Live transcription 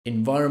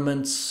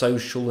Environment,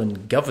 social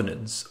and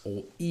governance,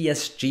 or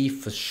ESG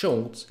for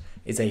short,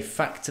 is a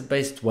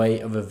factor-based way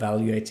of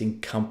evaluating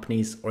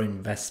companies or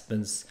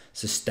investments'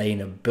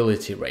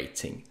 sustainability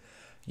rating.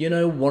 You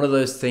know, one of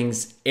those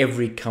things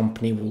every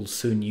company will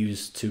soon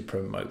use to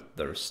promote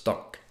their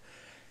stock.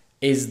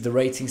 Is the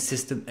rating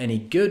system any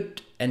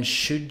good, and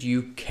should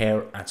you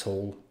care at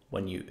all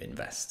when you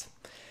invest?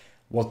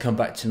 Welcome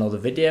back to another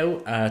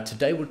video.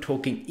 Today we're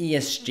talking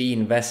ESG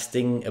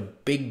investing, a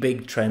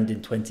big trend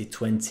in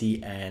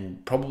 2020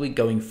 and probably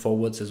going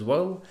forwards as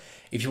well.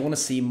 If you want to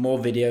see more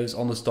videos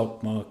on the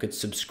stock market,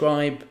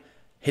 subscribe,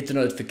 hit the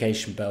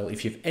notification bell.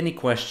 If you have any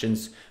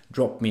questions,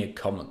 drop me a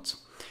comment.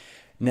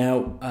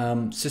 Now,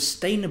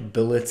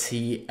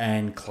 sustainability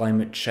and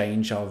climate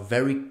change are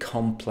very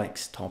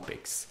complex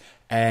topics,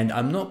 and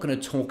I'm not going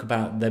to talk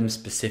about them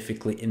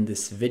specifically in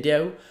this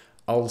video.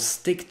 I'll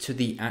stick to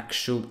the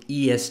actual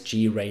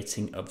ESG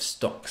rating of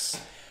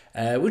stocks,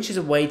 which is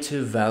a way to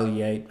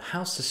evaluate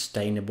how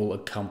sustainable a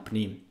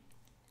company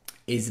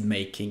is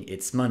making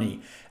its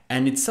money.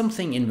 And it's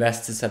something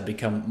investors have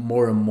become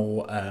more and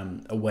more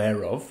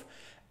aware of.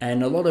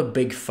 And a lot of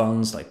big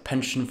funds like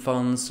pension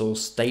funds or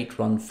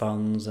state-run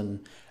funds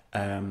and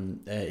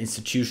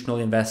institutional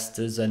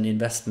investors and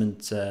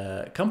investment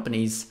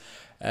companies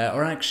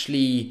are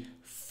actually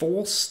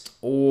forced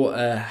or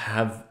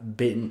have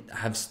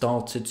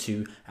started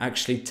to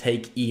actually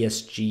take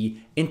ESG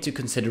into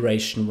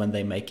consideration when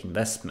they make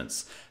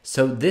investments.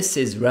 So this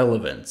is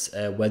relevant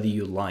whether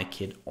you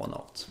like it or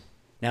not.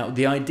 Now,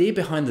 the idea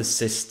behind the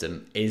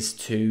system is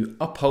to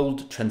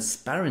uphold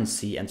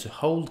transparency and to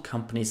hold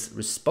companies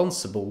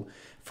responsible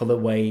for the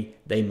way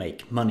they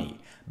make money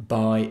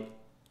by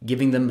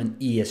giving them an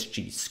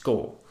ESG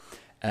score.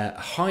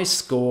 A high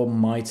score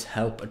might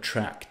help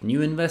attract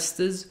new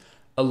investors.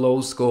 A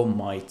low score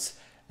might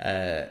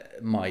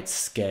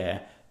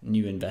scare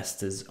new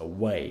investors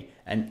away.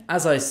 And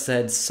as I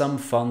said, some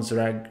funds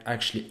are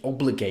actually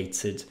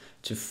obligated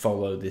to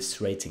follow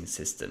this rating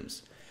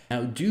systems.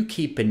 Now, do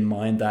keep in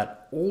mind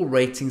that all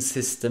rating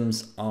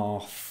systems are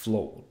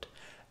flawed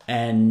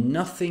and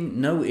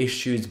no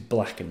issue is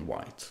black and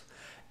white.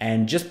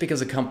 And just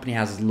because a company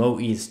has a low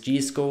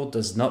ESG score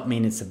does not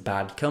mean it's a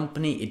bad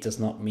company. It does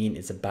not mean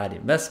it's a bad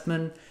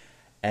investment.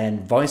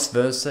 And vice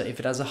versa, if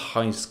it has a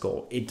high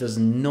score, it does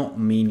not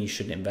mean you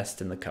should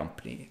invest in the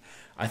company.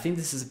 I think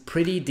this is a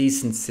pretty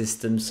decent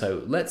system,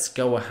 so let's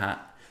go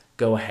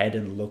ahead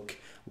and look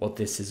what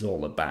this is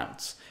all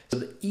about. So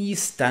the E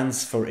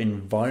stands for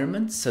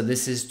environment. So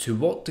this is to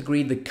what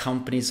degree the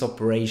company's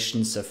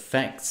operations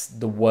affects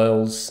the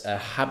world's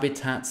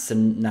habitats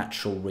and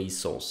natural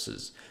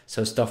resources.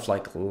 So stuff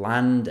like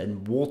land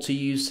and water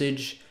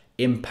usage,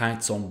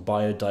 impacts on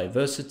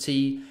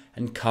biodiversity,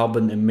 and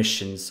carbon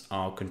emissions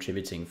are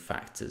contributing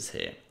factors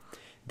here.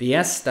 The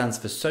S stands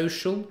for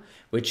social,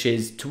 which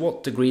is to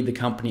what degree the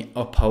company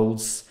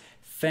upholds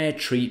fair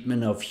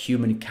treatment of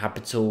human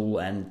capital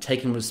and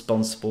taking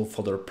responsible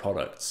for their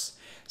products.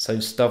 So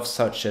stuff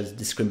such as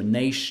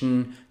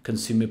discrimination,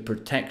 consumer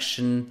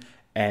protection,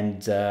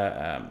 and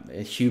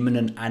human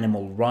and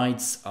animal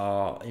rights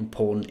are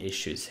important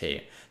issues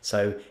here.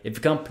 So if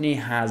a company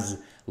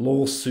has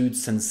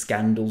lawsuits and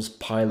scandals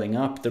piling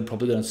up, they're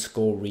probably going to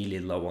score really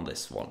low on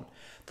this one.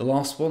 The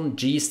last one,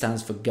 G,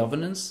 stands for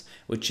governance,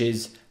 which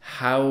is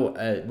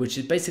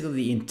basically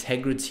the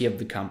integrity of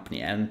the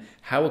company and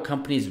how a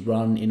company is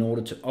run in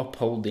order to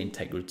uphold the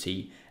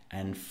integrity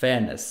and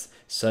fairness.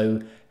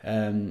 So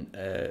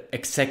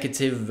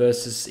executive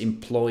versus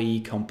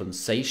employee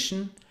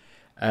compensation,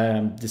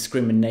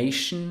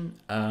 discrimination,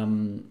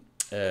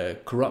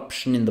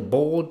 corruption in the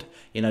board,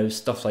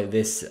 stuff like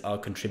this are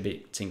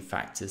contributing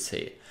factors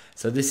here.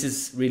 So this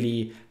is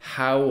really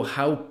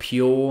how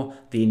pure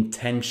the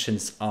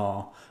intentions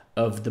are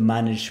of the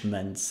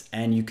management,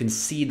 and you can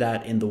see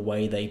that in the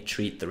way they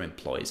treat their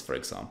employees, for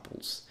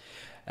examples.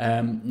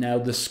 Now,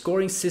 the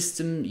scoring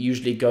system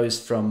usually goes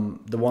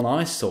from the one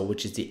I saw,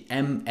 which is the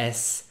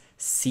MSCI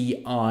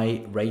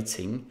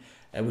rating,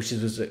 which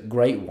was a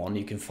great one.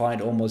 You can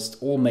find almost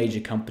all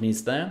major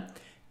companies there.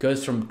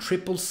 Goes from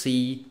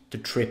CCC to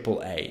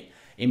AAA.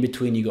 In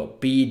between, you got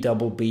B,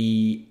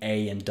 BB,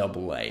 A, and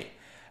AA.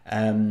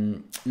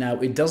 Now,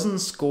 it doesn't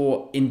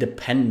score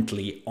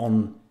independently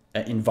on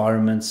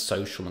environment,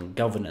 social, and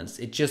governance.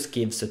 It just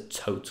gives a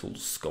total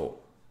score.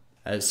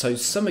 So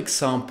some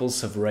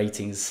examples of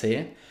ratings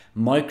here.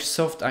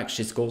 Microsoft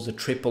actually scores a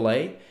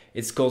AAA.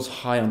 It scores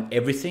high on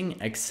everything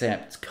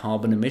except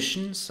carbon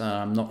emissions.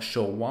 I'm not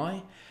sure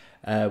why,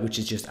 which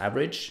is just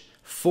average.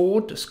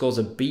 Ford scores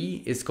a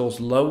B. It scores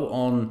low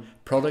on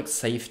product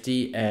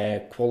safety,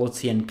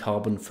 quality, and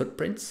carbon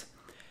footprints.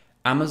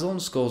 Amazon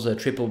scores a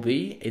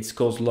BBB. It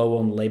scores low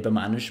on labor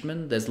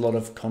management. There's a lot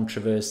of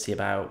controversy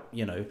about,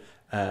 the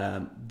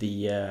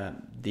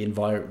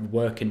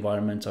work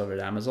environment over at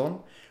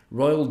Amazon.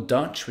 Royal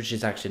Dutch, which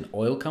is actually an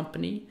oil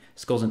company,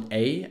 scores an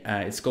A.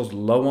 It scores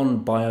low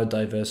on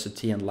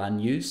biodiversity and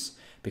land use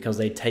because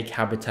they take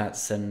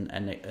habitats and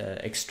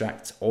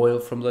extract oil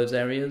from those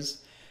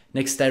areas.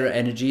 Nextera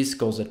Energy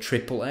scores a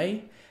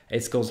AAA.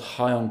 It scores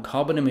high on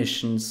carbon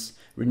emissions,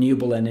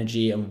 renewable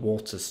energy, and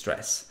water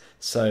stress.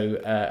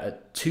 So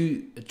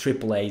 2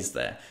 AAAs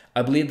there.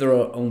 I believe there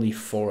are only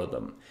 4 of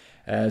them.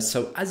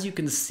 So as you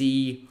can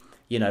see,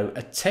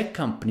 a tech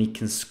company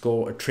can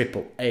score a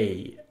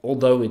AAA,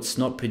 although it's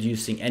not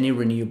producing any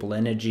renewable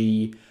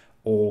energy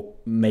or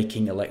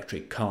making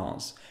electric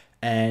cars.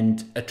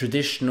 And a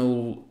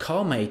traditional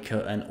car maker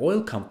and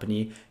oil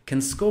company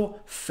can score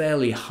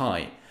fairly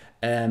high,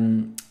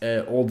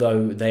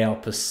 although they are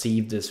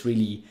perceived as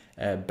really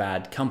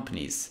bad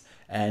companies.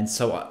 And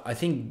so I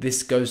think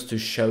this goes to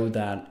show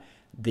that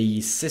the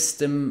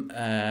system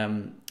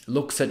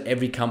looks at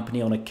every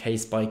company on a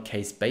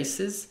case-by-case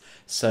basis.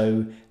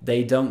 So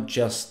they don't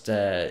just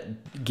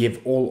give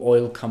all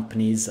oil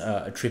companies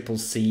a triple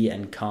C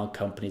and car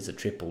companies a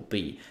triple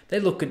B. They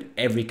look at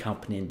every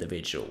company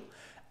individual.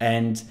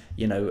 And,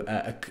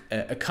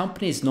 a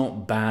company is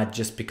not bad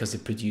just because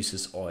it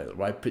produces oil,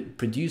 right?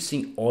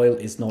 Producing oil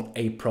is not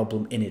a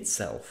problem in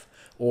itself,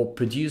 or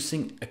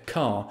producing a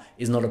car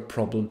is not a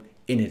problem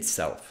in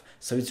itself.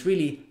 So it's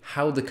really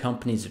how the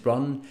companies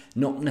run,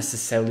 not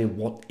necessarily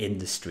what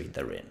industry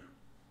they're in.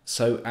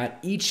 So at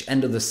each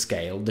end of the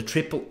scale, the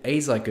triple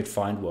A's I could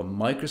find were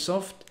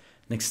Microsoft,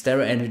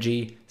 Nextera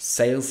Energy,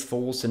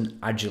 Salesforce, and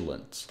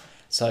Agilent.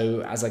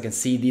 So as I can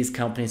see, these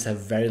companies have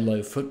very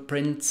low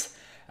footprint.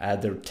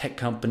 They're tech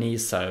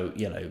companies, so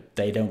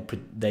they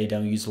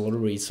don't use a lot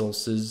of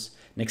resources.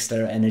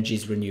 Nextera Energy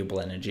is renewable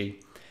energy.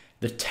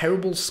 The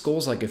terrible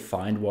scores I could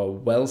find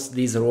were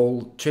these are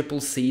all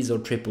triple C's or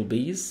triple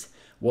B's.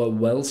 Were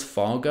Wells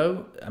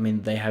Fargo. I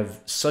mean, they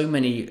have so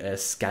many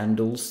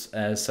scandals,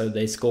 so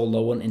they score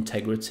low on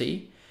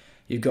integrity.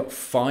 You've got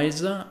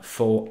Pfizer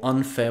for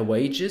unfair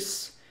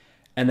wages,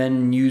 and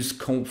then News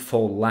Corp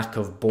for lack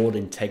of board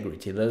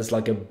integrity. There's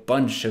like a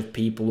bunch of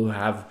people who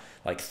have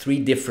like 3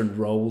 different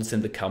roles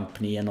in the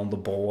company and on the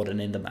board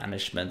and in the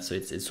management, so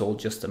it's all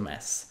just a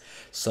mess.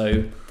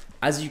 So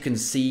as you can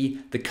see,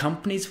 the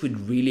companies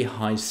with really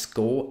high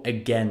score,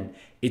 again,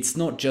 it's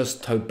not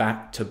just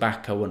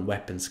tobacco and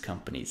weapons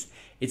companies.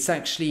 It's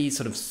actually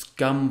sort of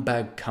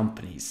scumbag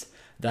companies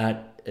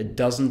that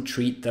doesn't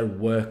treat their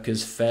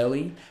workers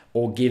fairly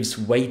or gives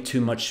way too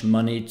much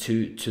money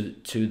to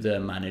the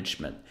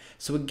management.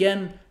 So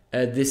again,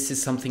 this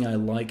is something I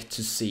like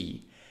to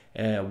see,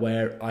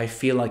 where I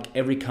feel like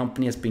every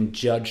company has been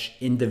judged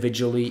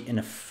individually in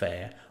a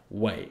fair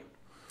way.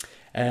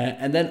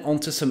 And then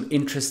onto some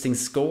interesting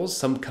scores,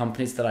 some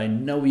companies that I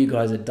know you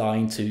guys are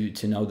dying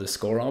to know the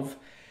score of.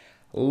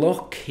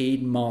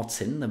 Lockheed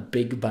Martin, the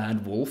big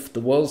bad wolf, the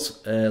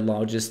world's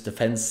largest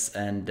defense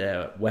and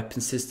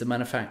weapon system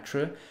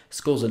manufacturer,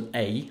 scores an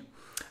A.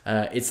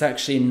 It's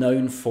actually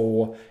known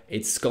for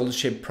its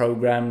scholarship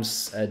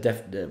programs,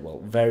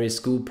 various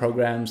school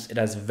programs. It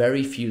has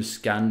very few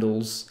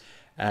scandals.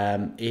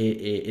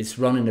 It's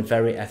run in a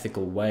very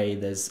ethical way.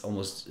 There's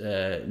almost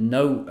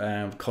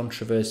no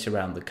controversy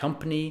around the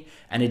company,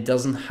 and it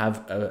doesn't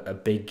have a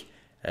big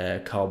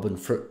carbon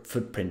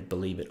footprint,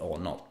 believe it or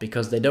not,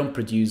 because they don't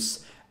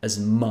produce as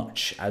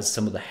much as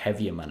some of the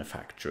heavier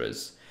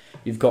manufacturers.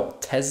 You've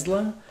got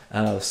Tesla,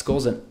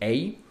 scores an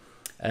A.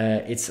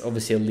 It's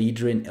obviously a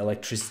leader in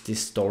electricity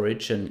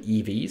storage and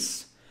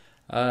EVs.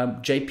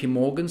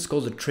 JPMorgan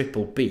scores a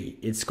triple B.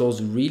 It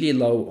scores really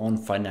low on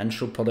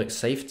financial product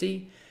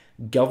safety,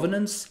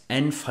 governance,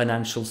 and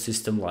financial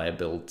system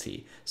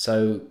liability.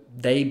 So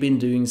they've been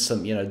doing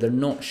some, they're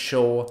not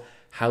sure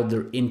how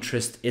their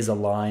interest is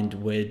aligned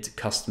with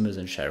customers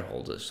and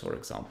shareholders, for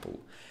example.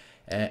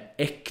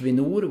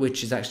 Equinor,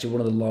 which is actually one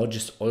of the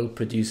largest oil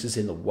producers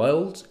in the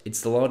world,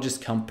 it's the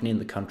largest company in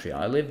the country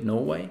I live,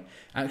 Norway,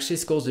 actually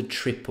scores a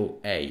triple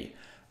A.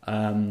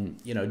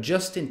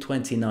 Just in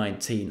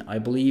 2019, I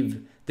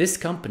believe this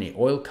company,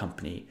 oil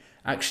company,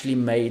 actually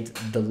made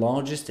the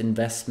largest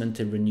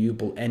investment in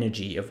renewable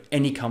energy of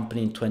any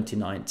company in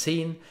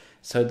 2019.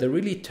 So they're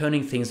really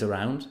turning things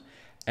around.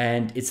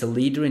 And it's a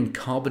leader in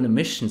carbon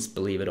emissions,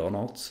 believe it or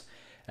not,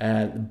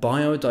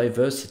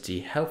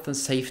 biodiversity, health and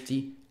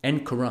safety,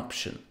 and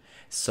corruption.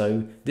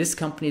 So this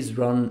company is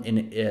run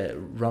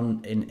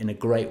in a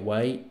great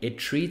way. It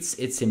treats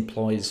its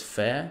employees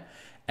fair,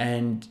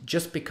 and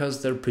just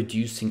because they're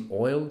producing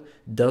oil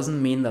doesn't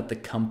mean that the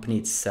company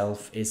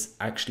itself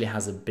actually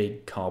has a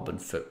big carbon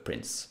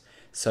footprint.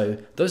 So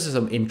those are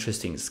some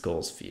interesting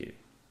scores for you.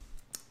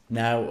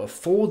 Now,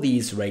 for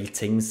these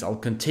ratings, I'll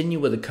continue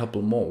with a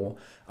couple more.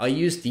 I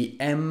use the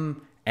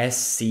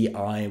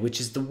MSCI, which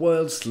is the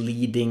world's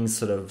leading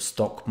sort of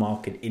stock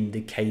market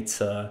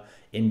indicator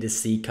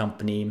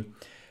company.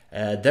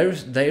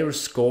 Their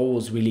score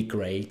was really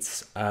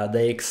great.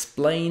 They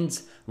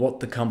explained what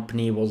the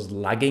company was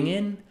lagging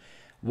in,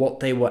 what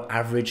they were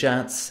average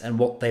at, and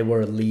what they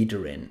were a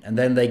leader in. And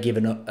then they give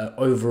an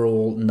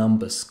overall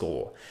number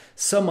score.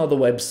 Some other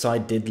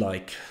website did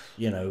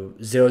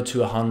 0 to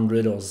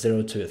 100 or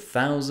 0 to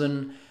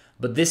 1,000.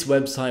 But this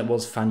website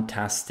was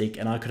fantastic,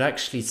 and I could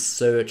actually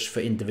search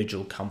for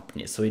individual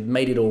companies. So it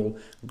made it all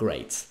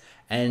great.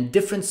 And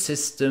different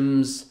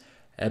systems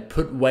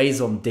put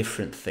weighs on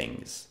different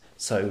things.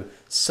 So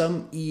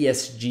some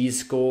ESG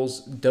scores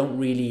don't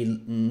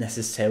really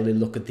necessarily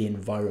look at the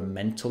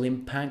environmental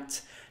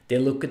impact. They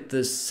look at the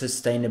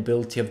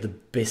sustainability of the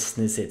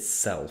business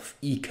itself,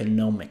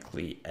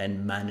 economically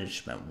and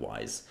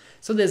management-wise.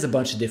 So there's a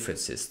bunch of different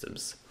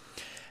systems.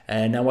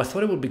 Now I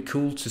thought it would be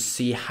cool to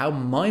see how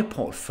my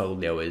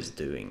portfolio is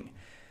doing.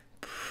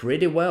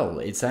 Pretty well.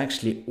 It's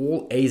actually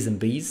all A's and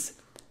B's.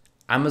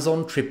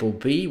 Amazon triple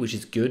B, which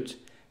is good.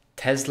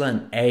 Tesla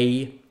an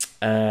A.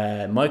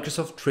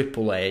 Microsoft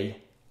AAA,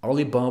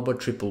 Alibaba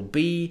triple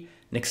B,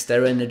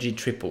 Nextera Energy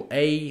triple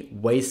A,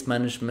 Waste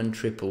Management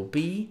triple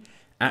B,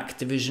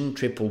 Activision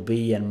triple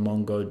B, and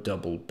Mongo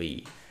double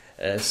B.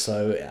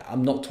 So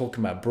I'm not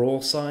talking about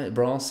bra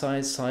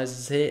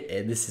sizes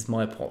here. This is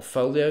my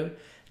portfolio.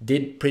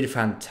 Did pretty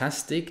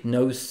fantastic.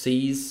 No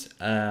C's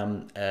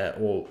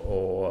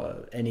or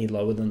any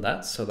lower than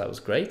that. So that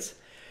was great.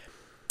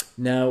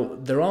 Now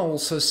there are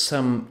also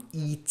some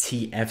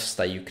ETFs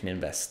that you can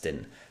invest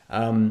in.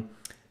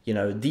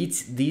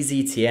 These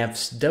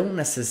ETFs don't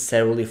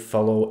necessarily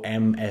follow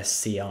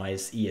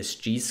MSCI's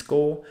ESG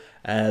score.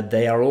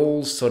 They are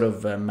all sort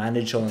of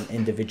managed on an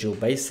individual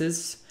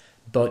basis,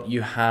 but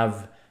you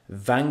have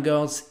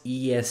Vanguard's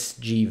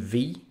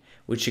ESGV,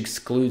 which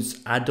excludes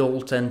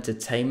adult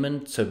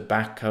entertainment,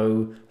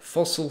 tobacco,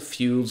 fossil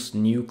fuels,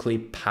 nuclear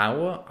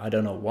power, I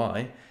don't know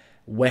why,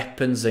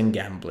 weapons and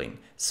gambling.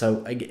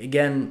 So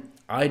again,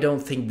 I don't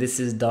think this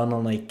is done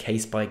on a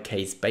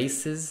case-by-case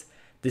basis.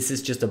 This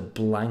is just a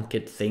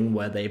blanket thing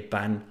where they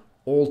ban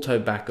all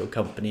tobacco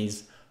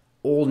companies,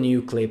 all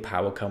nuclear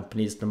power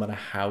companies, no matter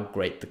how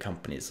great the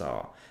companies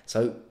are.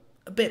 So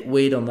a bit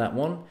weird on that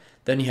one.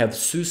 Then you have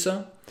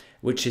SUSE,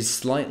 which is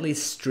slightly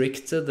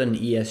stricter than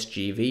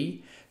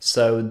ESGV.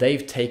 So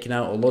they've taken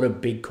out a lot of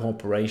big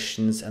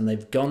corporations and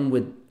they've gone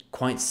with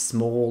quite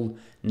small,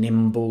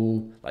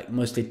 nimble, like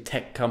mostly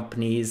tech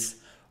companies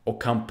or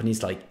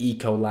companies like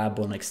Ecolab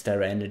or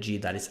Nextera Energy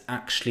that is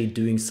actually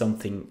doing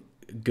something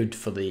good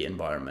for the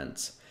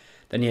environment.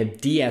 Then you have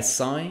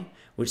DSI,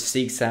 which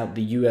seeks out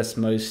the US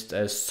most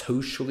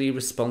socially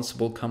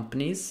responsible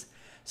companies.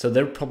 So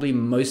they're probably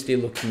mostly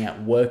looking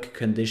at work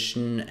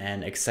condition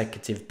and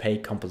executive pay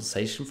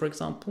compensation, for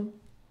example.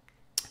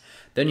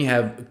 Then you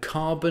have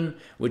Carbon,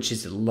 which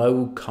is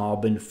low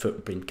carbon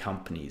footprint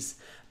companies.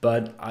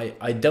 But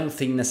I don't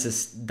think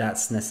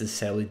that's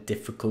necessarily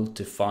difficult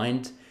to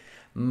find.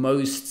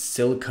 Most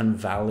Silicon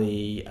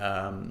Valley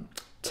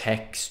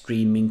tech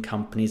streaming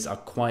companies are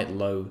quite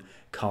low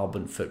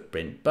carbon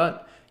footprint,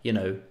 but each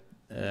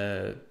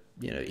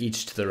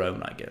to their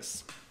own, I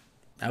guess.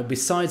 Now,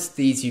 besides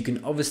these, you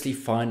can obviously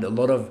find a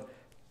lot of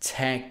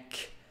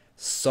tech,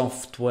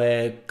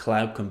 software,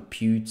 cloud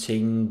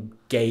computing,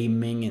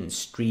 gaming, and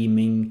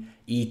streaming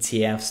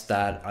ETFs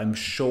that I'm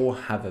sure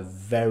have a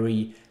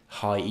very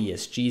high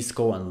ESG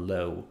score and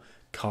low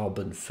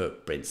carbon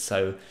footprint.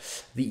 So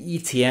the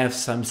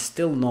ETFs, I'm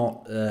still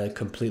not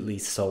completely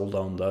sold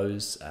on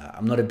those.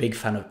 I'm not a big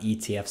fan of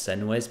ETFs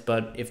anyways,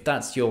 but if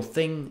that's your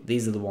thing,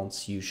 these are the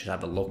ones you should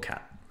have a look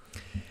at.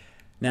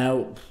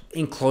 Now,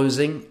 in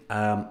closing,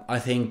 I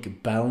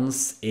think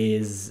balance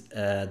is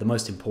the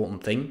most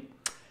important thing.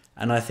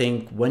 And I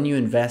think when you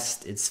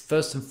invest, it's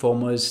first and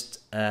foremost,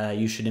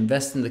 you should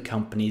invest in the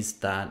companies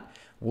that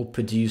will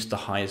produce the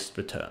highest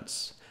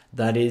returns.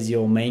 That is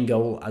your main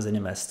goal as an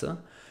investor.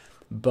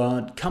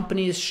 But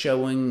companies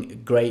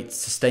showing great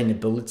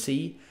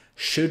sustainability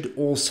should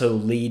also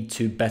lead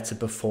to better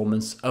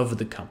performance of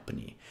the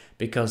company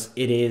because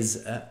it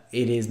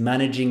is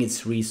managing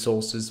its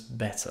resources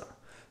better.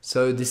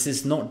 So this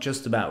is not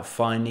just about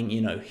finding,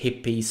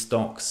 hippie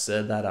stocks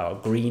that are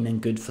green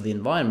and good for the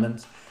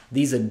environment.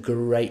 These are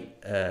great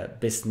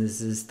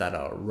businesses that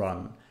are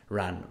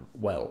ran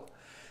well.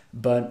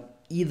 But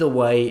either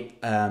way,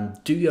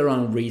 do your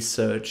own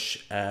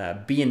research,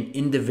 be an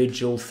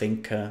individual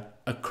thinker,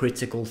 a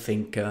critical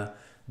thinker,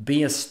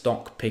 be a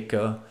stock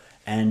picker,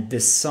 and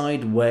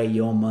decide where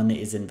your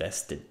money is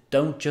invested.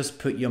 Don't just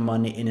put your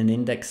money in an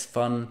index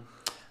fund.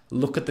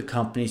 Look at the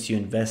companies you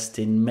invest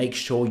in. Make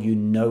sure you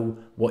know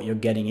what you're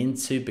getting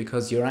into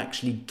because you're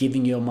actually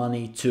giving your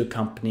money to a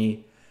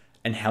company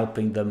and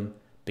helping them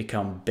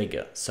become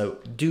bigger. So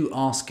do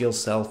ask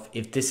yourself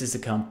if this is a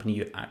company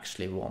you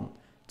actually want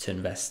to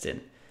invest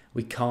in.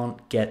 We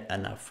can't get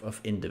enough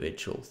of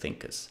individual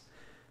thinkers.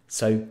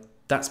 So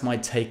that's my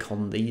take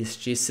on the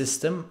ESG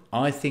system.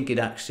 I think it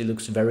actually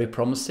looks very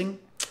promising.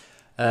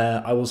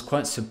 I was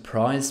quite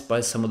surprised by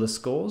some of the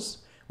scores,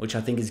 which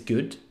I think is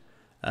good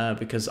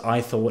because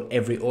I thought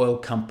every oil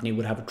company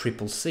would have a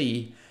triple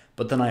C,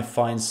 but then I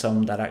find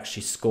some that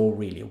actually score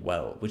really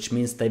well, which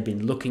means they've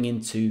been looking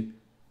into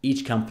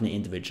each company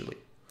individually.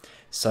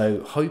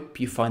 So hope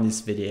you find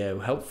this video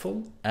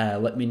helpful.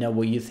 Let me know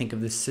what you think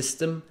of this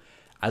system.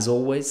 As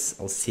always,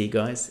 I'll see you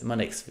guys in my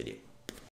next video.